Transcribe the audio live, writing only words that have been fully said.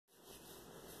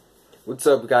What's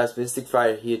up, guys? Mystic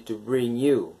Fire here to bring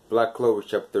you Black Clover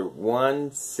Chapter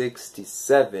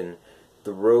 167,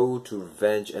 The Road to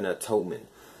Revenge and Atonement.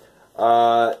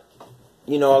 A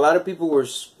lot of people were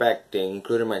expecting,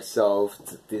 including myself,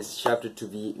 this chapter to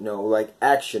be, like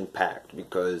action-packed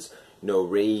because,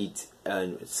 Raid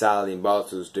and Sally and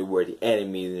Baltus, they were the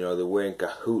enemy, they were in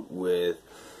cahoot with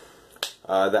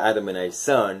the Adamite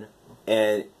son,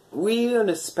 and we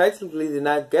unexpectedly did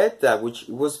not get that, which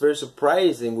was very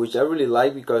surprising, which I really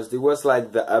like because it was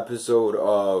like the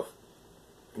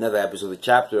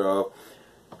chapter of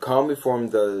Calm Before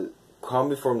the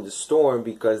Storm,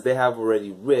 because they have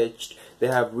reached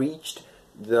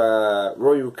the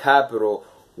royal capital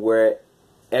where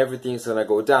everything's gonna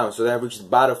go down. So they have reached the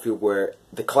battlefield where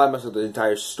the climax of the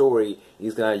entire story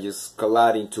is gonna just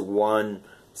collide into one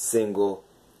single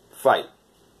fight.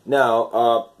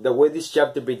 Now, the way this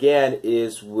chapter began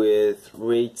is with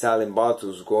Raid, Sal, and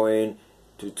Baltus going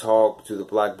to talk to the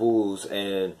Black Bulls,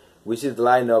 and we see the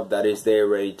lineup that is there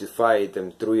ready to fight,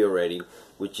 them three already,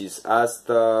 which is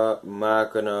Asta,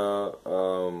 Makana,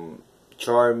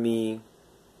 Charmy,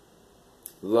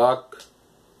 Luck.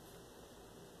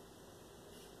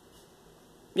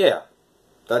 Yeah,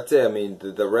 that's it. I mean,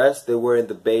 the rest, they were in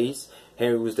the base.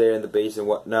 Henry was there in the base and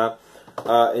whatnot.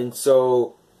 And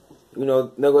so,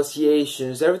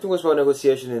 negotiations, everything was about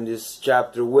negotiation in this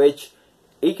chapter, which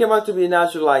it came out to be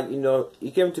natural,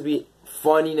 it came to be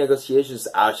funny negotiations,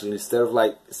 actually, instead of,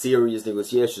 serious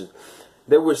negotiations.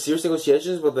 There were serious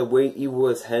negotiations, but the way it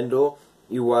was handled,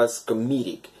 it was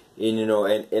comedic,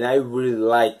 and I really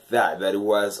liked that it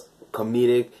was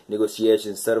comedic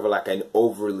negotiation instead of, an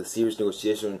overly serious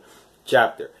negotiation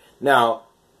chapter. Now,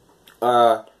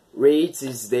 Raids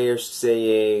is there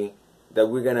saying that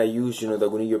we're gonna use,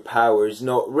 that we need your powers.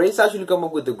 Ray's actually come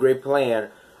up with a great plan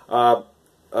to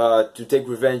take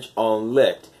revenge on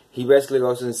Licht. He basically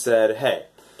goes and said, hey,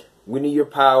 we need your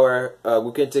power,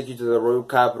 we can take you to the royal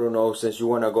capital, since you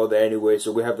wanna go there anyway,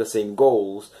 so we have the same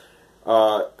goals.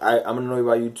 I'm gonna know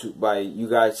about you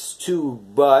guys too,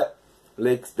 but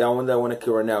Licht, the one that I wanna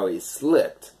kill right now is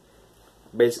Licht.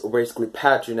 Basically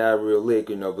Patrick, not a real Licht,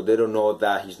 but they don't know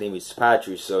that his name is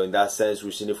Patrick, so in that sense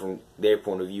we're seeing it from their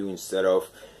point of view instead of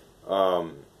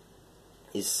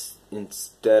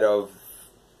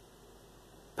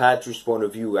Patrick's point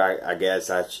of view. I guess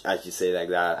I should say like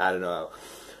that. I don't know.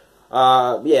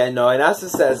 And Asta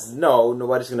says no,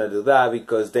 nobody's gonna do that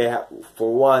because they have,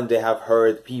 for one, they have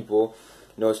heard people,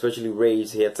 especially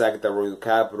Reyes. He attacked the royal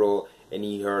capital and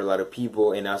he heard a lot of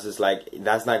people, and Asta's like,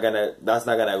 that's not gonna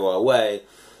go away.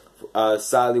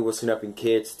 Sally was kidnapping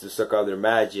kids to suck out their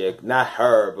magic, not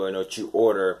her, but to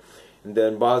order. And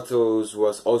then Baltus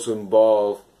was also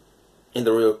involved in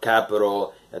the royal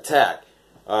capital attack.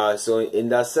 So in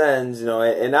that sense,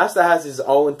 and Asta has his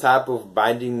own type of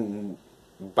binding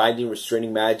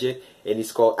restraining magic, and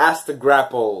it's called Asta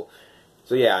Grapple.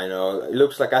 So yeah, it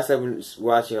looks like Asta was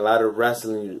watching a lot of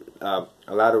wrestling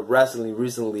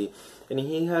recently, and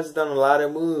he has done a lot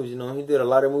of moves. He did a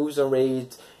lot of moves on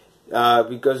Raids,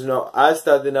 because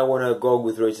Asta did not want to go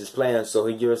with Raids' plan, so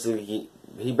he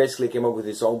basically came up with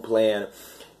his own plan,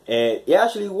 and it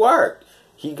actually worked.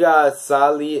 He got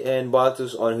Sally and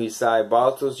Baltus on his side.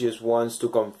 Baltus just wants to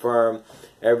confirm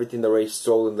everything that Raids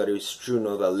told him, that it was true,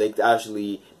 that Licht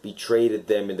actually betrayed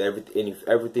them, and if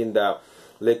everything that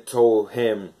Licht told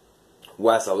him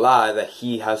was a lie, that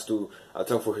he has to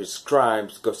atone for his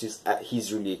crimes because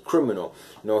he's really a criminal.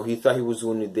 He thought he was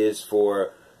doing this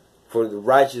for the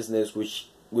righteousness, which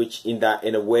in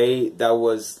a way that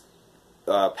was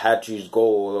Patrick's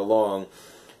goal all along.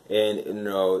 And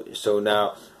so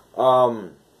now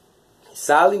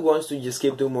Sally wants to just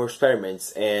keep doing more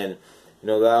experiments, and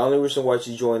the only reason why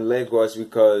she joined Licht was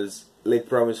because Licht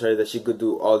promised her that she could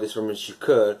do all the experiments she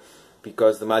could,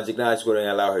 because the Magic Knights wouldn't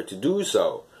allow her to do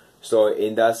so. So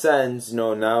in that sense,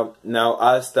 now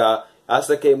Asta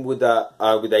came with the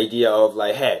idea of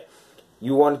hey,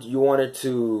 you wanted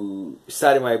to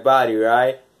study my body,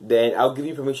 right? Then I'll give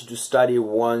you permission to study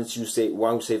once you save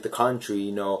the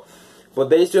country, But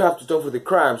they still have to atone for the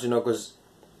crimes, because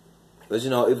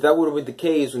if that would have been the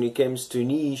case when it comes to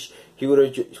Niche, he would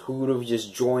have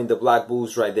just joined the Black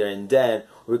Bulls right there and then,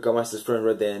 or become Asta's friend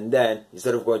right there and then,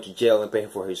 instead of going to jail and paying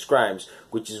for his crimes,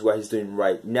 which is what he's doing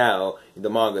right now in the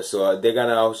manga. So they're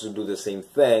gonna also do the same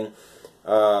thing.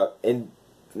 And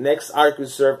next arc will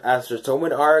serve as the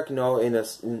atonement arc, in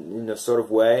a sort of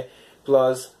way.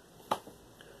 Plus,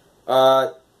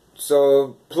 plus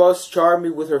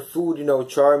Charmy with her food,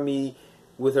 Charmy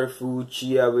with her food,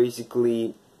 Chia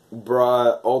basically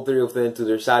brought all three of them to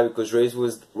their side because Raids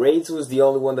was the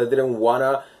only one that didn't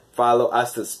wanna follow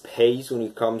Asta's pace when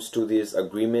it comes to these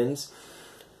agreements.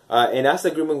 And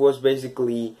Asta's agreement was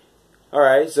basically,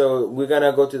 alright, so we're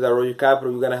gonna go to the royal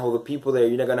capital, we're gonna hold the people there,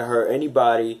 you're not gonna hurt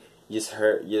anybody, just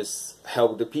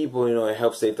help the people, and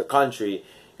help save the country.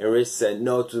 And Rich said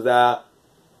no to that.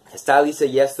 Sally said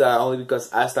yes to that only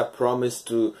because Asta promised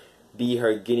to be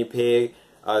her guinea pig,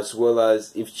 as well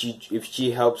as if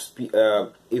she helps,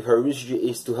 if her research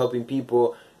is to helping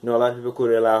people, a lot of people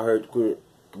could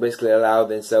basically allow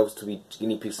themselves to be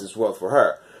guinea pigs as well for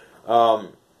her.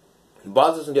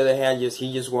 Bartos, on the other hand,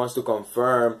 he just wants to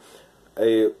confirm.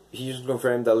 He just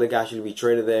confirmed that Lick actually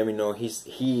betrayed them.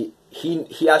 He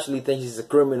actually thinks he's a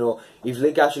criminal. If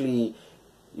Lick actually,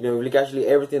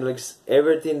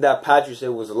 everything that Patrick said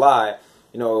was a lie,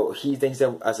 he thinks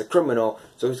him as a criminal,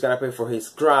 so he's gonna pay for his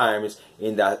crimes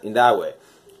in that way.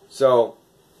 So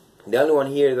the only one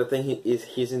here that think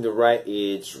he's in the right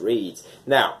is Reed.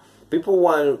 Now, people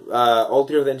want all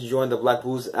three of them to join the Black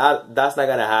Bulls. That's not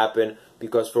gonna happen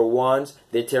because for once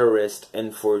they're terrorists,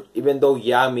 and for even though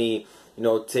Yami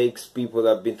takes people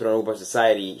that have been thrown over by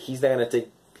society, he's not gonna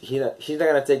take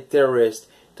terrorists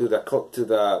to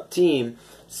the team,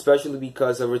 especially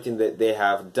because of everything that they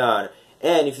have done.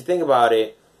 And if you think about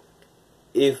it,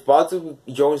 if Batu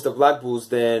joins the Black Bulls,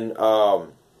 then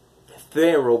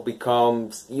Pharaoh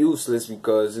becomes useless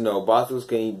because Batu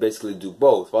can basically do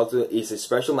both. Batu is a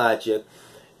special magic,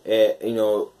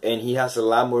 and he has a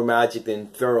lot more magic than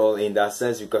Pharaoh in that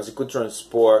sense because he could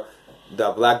transport the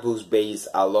Black Bulls base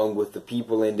along with the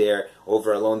people in there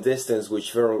over a long distance,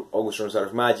 which Pharaoh always runs out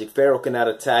of magic. Pharaoh cannot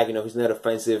attack, he's not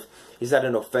offensive. He's not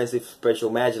an offensive special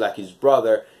magic like his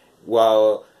brother,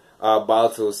 while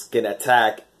Baltos can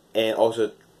attack and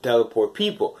also teleport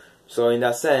people. So in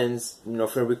that sense,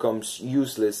 Pharaoh becomes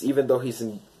useless, even though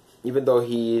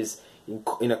he is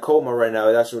in a coma right now.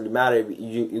 It doesn't really matter.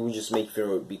 It would just make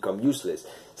Pharaoh become useless.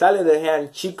 Sally, on the other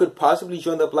hand, she could possibly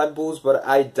join the Black Bulls, but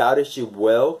I doubt if she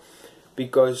will,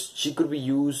 because she could be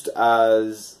used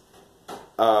as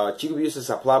a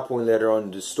plot point later on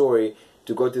in the story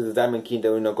to go to the Diamond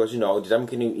Kingdom, because the Diamond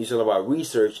Kingdom is all about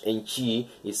research, and she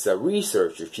is a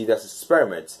researcher. She does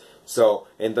experiments. So,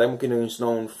 and the Diamond Kingdom is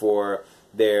known for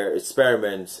their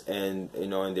experiments and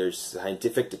and their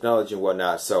scientific technology and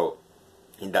whatnot. So,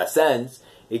 in that sense,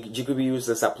 she could be used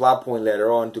as a plot point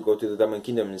later on to go to the Diamond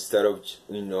Kingdom instead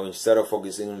of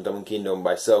focusing on the Diamond Kingdom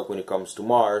by itself when it comes to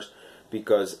Mars,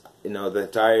 because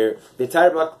the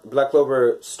entire Black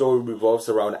Clover story revolves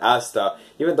around Asta.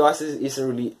 Even though Asta isn't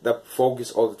really the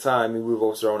focus all the time, it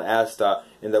revolves around Asta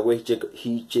and the way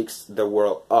he checks the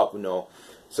world up.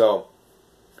 So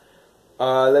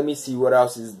let me see what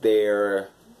else is there.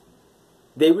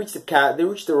 They reach the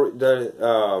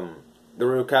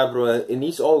royal capital, and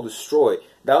it's all destroyed.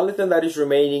 The only thing that is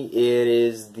remaining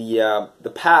is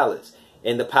the palace,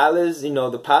 and the palace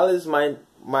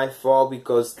might fall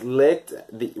because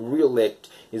the real Licht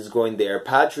is going there.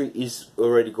 Patrick is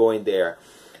already going there,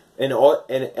 and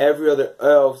every other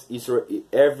elf is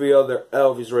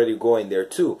already going there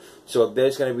too. So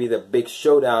there's gonna be the big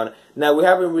showdown. Now we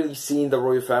haven't really seen the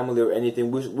royal family or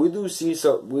anything.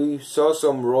 We saw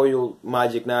some royal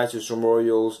magic knights or some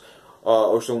royals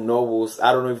or some nobles.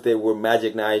 I don't know if they were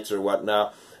magic knights or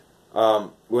whatnot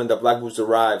when the Black Bulls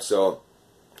arrived. So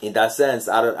in that sense,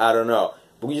 I don't know.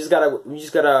 But we just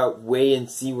gotta wait and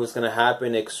see what's gonna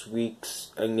happen next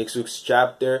week's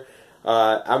chapter.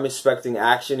 I'm expecting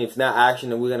action. If not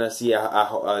action, then we're gonna see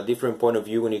a different point of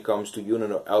view when it comes to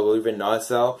Yuna or even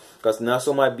Nassau, because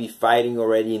Nassau might be fighting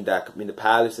already in the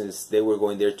palace, since they were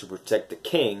going there to protect the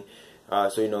king.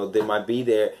 So they might be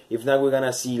there. If not, we're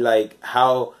gonna see like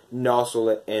how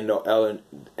Nassau and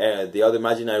the other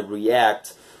Magic Knight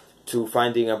react to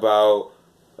finding about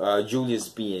Julius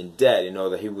being dead,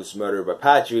 that he was murdered by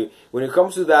Patrick. When it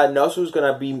comes to that, Nassau's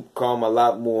gonna become a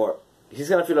lot more. He's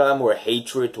gonna feel a lot more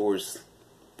hatred towards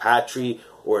Patrick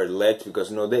or Licht, because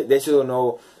they still don't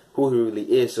know who he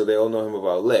really is, so they all know him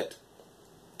about Licht.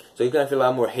 So he's gonna feel a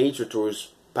lot more hatred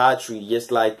towards Patrick,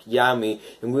 just like Yami,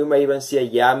 and we might even see a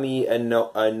Yami and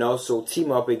Nassau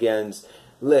team up against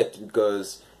Licht,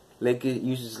 because Licht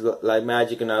uses light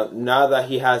magic, and now that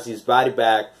he has his body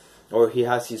back, or he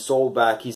has his soul back,